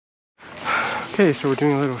Okay, so we're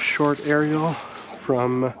doing a little short aerial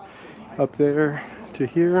from up there to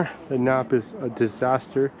here. The nap is a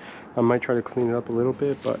disaster. I might try to clean it up a little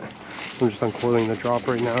bit, but I'm just uncoiling the drop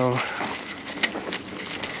right now.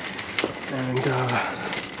 And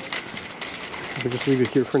we'll just leave it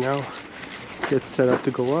here for now. Get set up to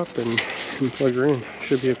go up and plug her in.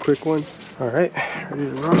 Should be a quick one. Alright, ready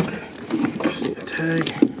to rock. Just need a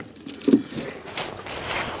tag.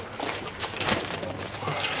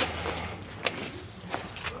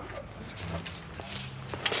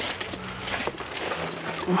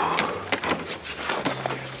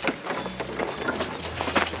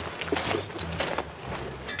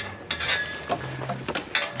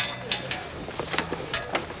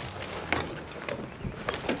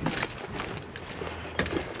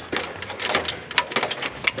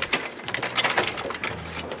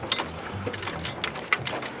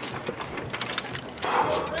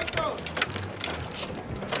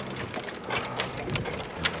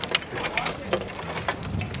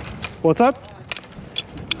 What's up?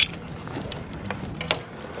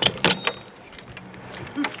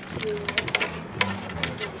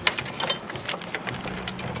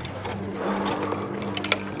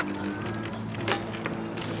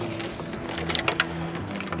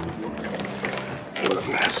 What a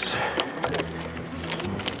mess.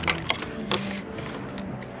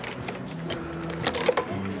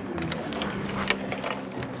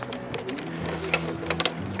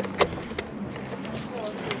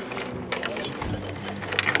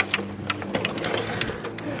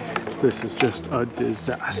 This is just a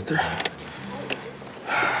disaster.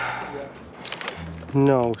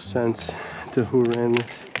 No sense to who ran this.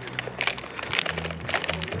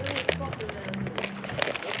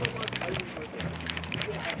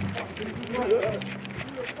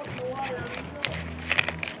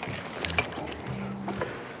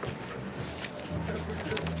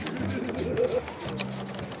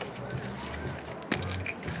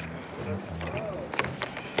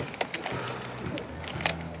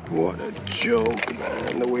 What a joke,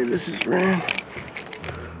 man, the way this is ran.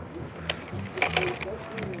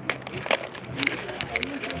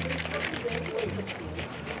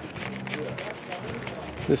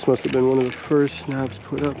 This must have been one of the first snaps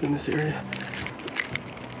put up in this area.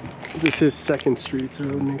 This is 2nd Street, so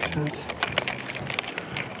it would make sense.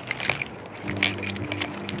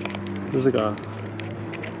 There's like a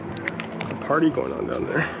party going on down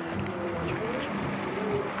there.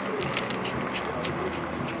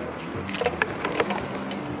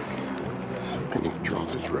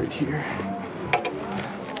 Right here.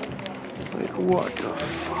 Like, what the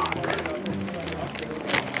fuck?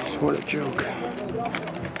 What a joke.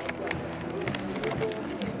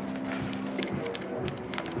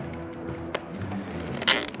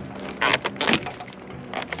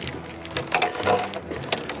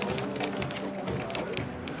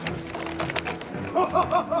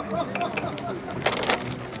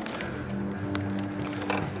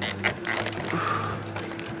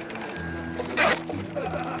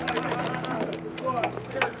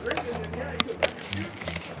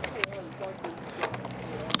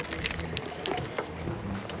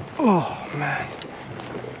 Oh man,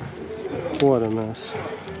 what a mess.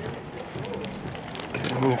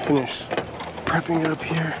 Okay, I'm gonna finish prepping it up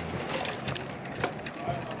here.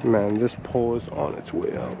 Man, this pole is on its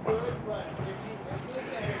way out.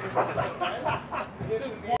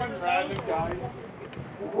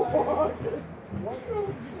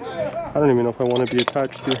 I don't even know if I want to be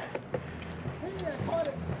attached here.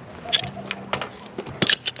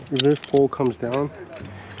 If this pole comes down,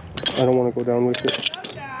 I don't want to go down with it.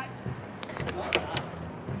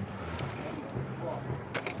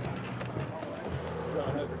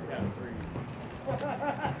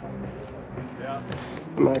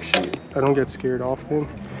 I don't get scared often,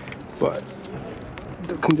 but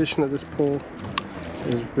the condition of this pole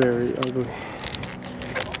is very ugly.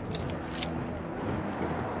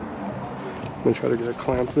 I'm gonna try to get a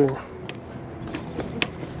clamp there.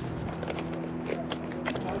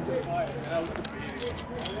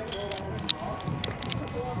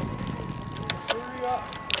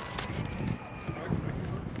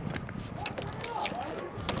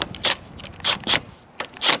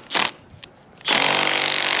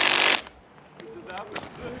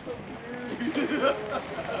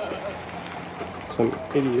 Some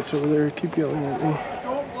idiots over there keep yelling at me.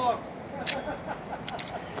 Don't look.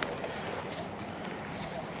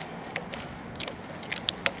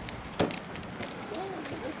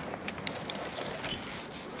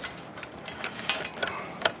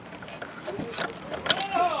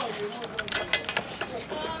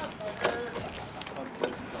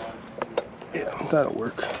 Yeah, that'll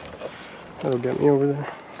work. That'll get me over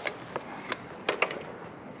there.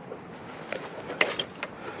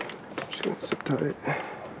 tight.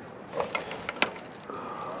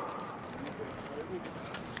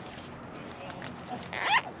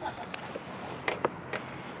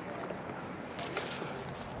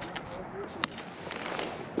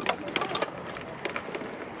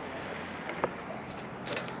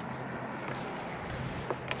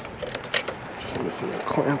 Just missing a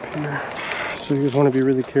clamp here. So you guys want to be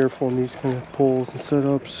really careful on these kind of poles and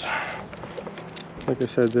setups. Like I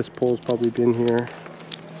said, this pole's probably been here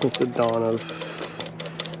since the dawn of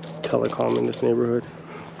telecom in this neighborhood.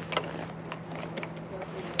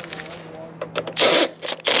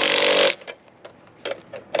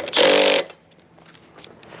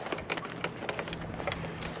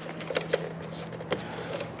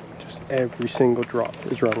 Just every single drop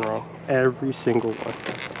is run wrong. Every single one.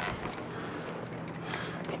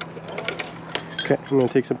 Okay, I'm gonna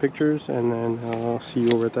take some pictures and then I'll see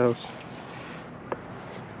you over at the house.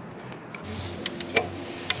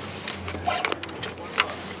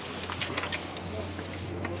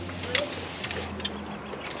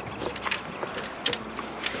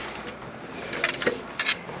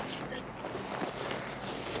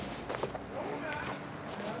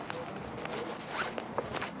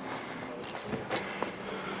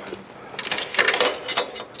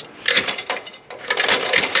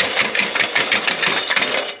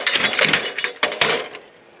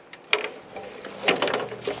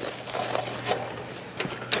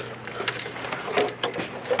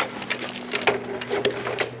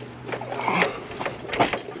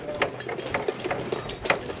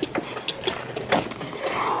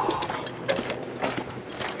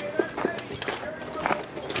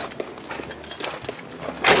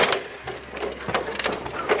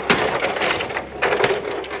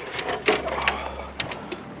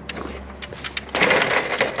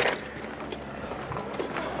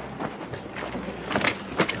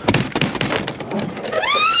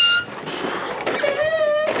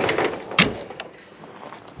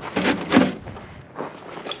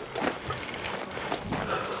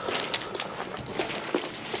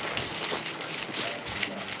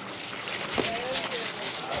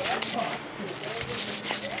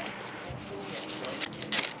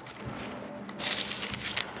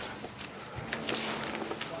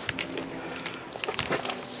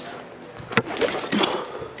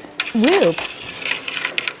 Whoops.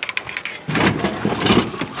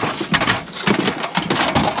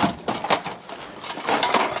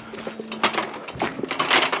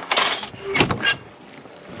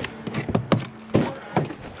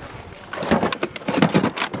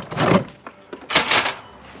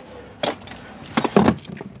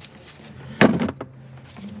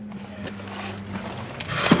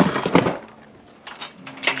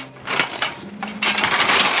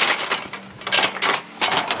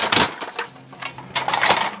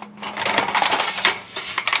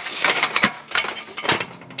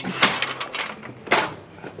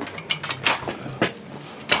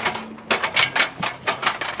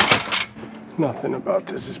 Nothing about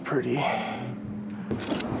this is pretty.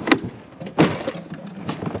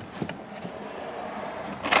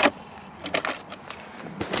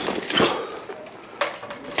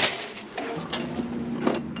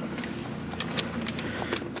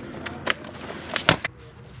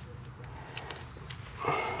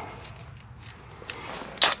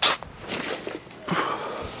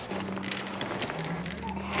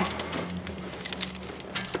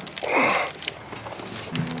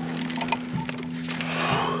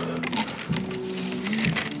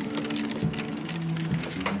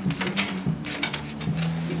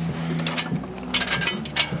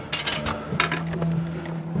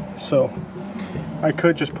 So I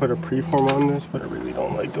could just put a preform on this, but I really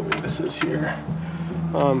don't like the way this is here.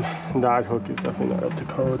 That hook is definitely not up to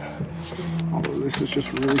code. Although this is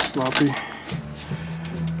just really sloppy.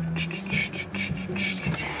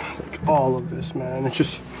 Like all of this, man, it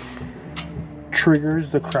just triggers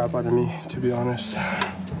the crap out of me, to be honest.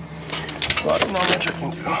 But not much I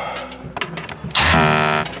can do.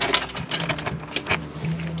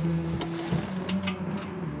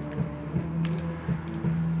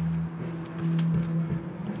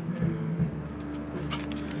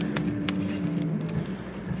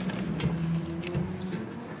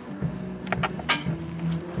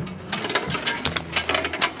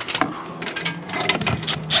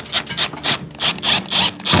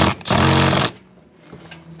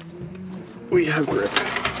 We have grip.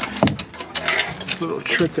 Little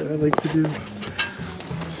trick that I like to do.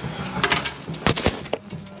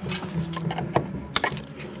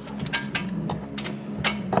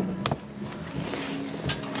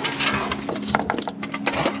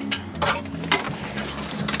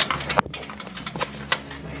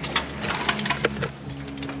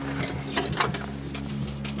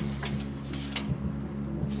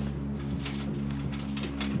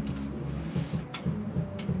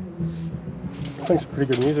 playing some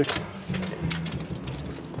pretty good music.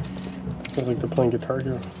 Sounds like they're playing Guitar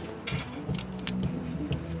Hero.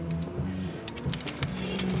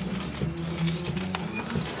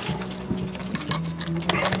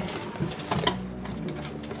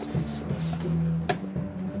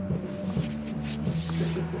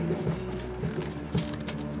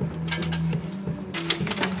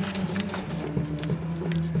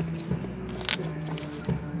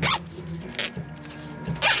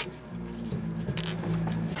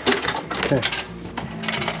 Okay.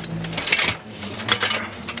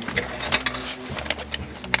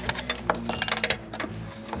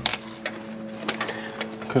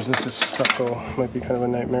 Because this is stucco, might be kind of a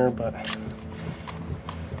nightmare, but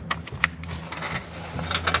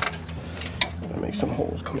I'm gonna make some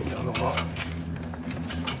holes coming down the wall.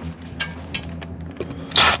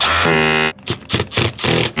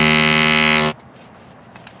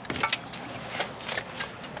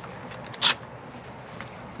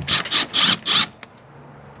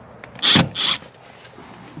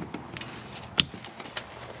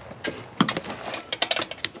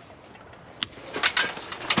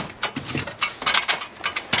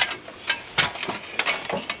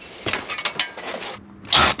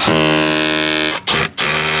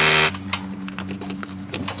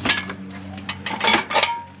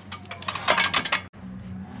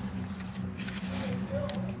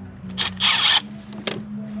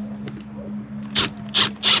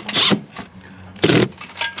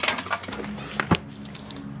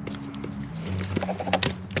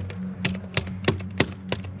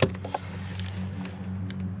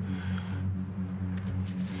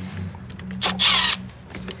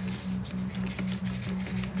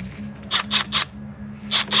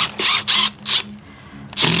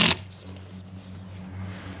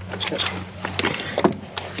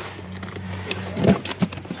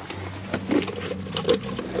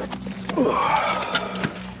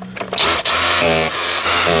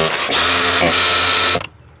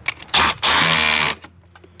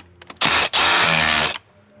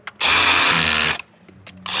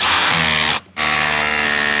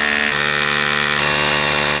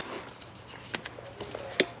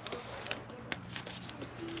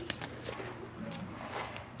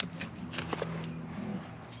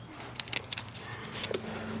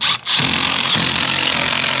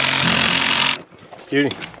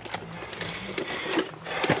 Beauty.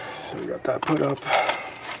 So we got that put up.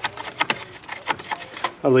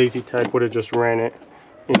 A lazy tech would have just ran it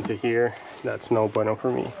into here. That's no bueno for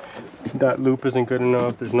me. That loop isn't good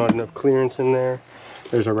enough. There's not enough clearance in there.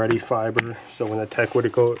 There's already fiber, so when the tech would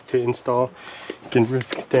go to install, you can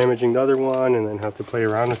risk damaging the other one and then have to play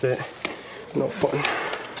around with it. No fun.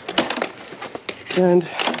 And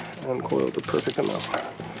uncoiled the perfect amount.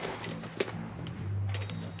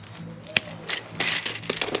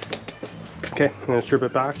 Okay, I'm gonna strip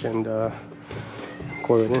it back and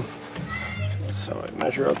coil it in. So I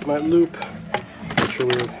measure out my loop, make sure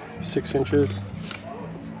we're 6 inches.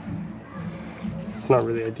 It's not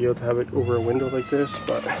really ideal to have it over a window like this,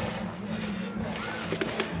 but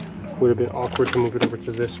would have been awkward to move it over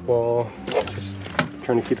to this wall. Just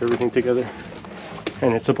trying to keep everything together.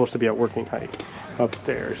 And it's supposed to be at working height.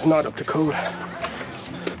 Upstairs, not up to code.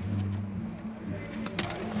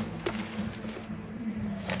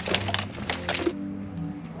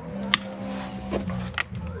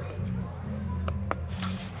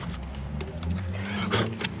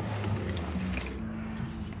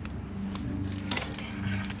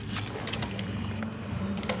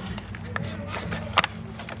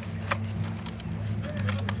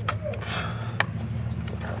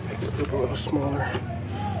 A little smaller.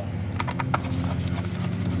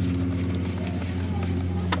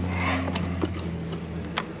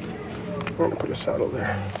 I'm going to put a saddle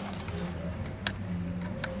there.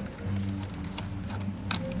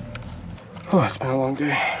 Oh, it's been a long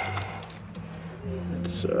day.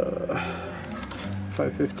 It's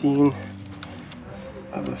 5:15.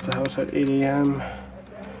 I left the house at 8 a.m.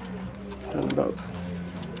 Done about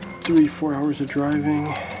 3-4 hours of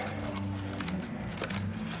driving.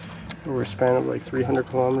 Over a span of like 300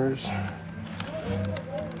 kilometers.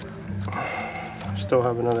 Still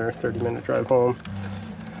have another 30-minute drive home,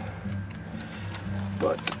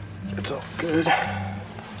 but it's all good.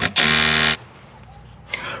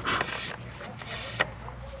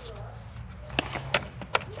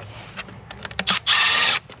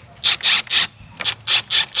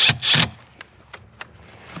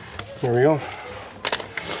 There we go.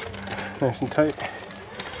 Nice and tight.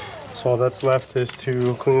 So all that's left is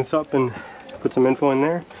to clean this up and put some info in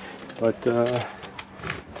there, but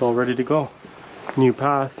it's all ready to go. New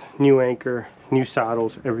path, new anchor, new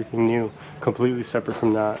saddles, everything new, completely separate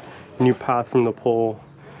from that. new path from the pole.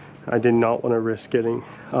 I did not want to risk getting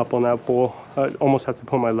up on that pole. I almost have to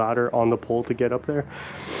put my ladder on the pole to get up there.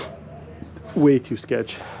 Way too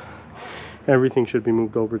sketch. Everything should be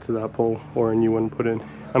moved over to that pole or a new one put in.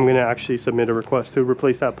 I'm gonna actually submit a request to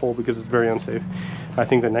replace that pole because it's very unsafe. I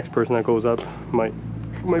think the next person that goes up might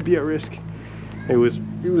be at risk. It was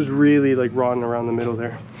really like rotten around the middle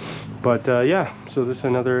there. But yeah, so this is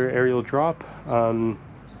another aerial drop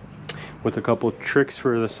with a couple tricks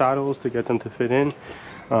for the saddles to get them to fit in.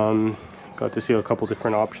 Got to see a couple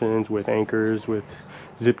different options with anchors, with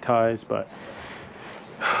zip ties, but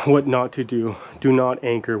what not to do. Do not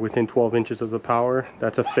anchor within 12 inches of the power.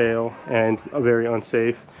 That's a fail and a very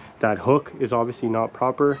unsafe. That hook is obviously not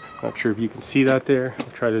proper. Not sure if you can see that there.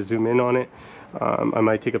 I'll try to zoom in on it. I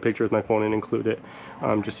might take a picture with my phone and include it,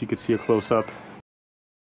 just so you could see a close-up.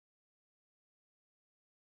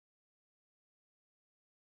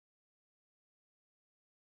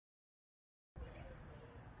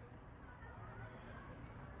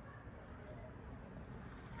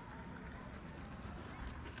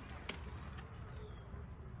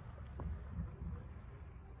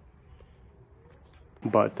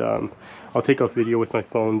 But I'll take a video with my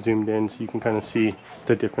phone zoomed in so you can kind of see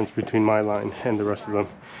the difference between my line and the rest of them.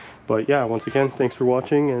 But yeah, once again, thanks for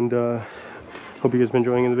watching, and hope you guys have been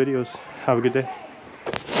enjoying the videos. Have a good day.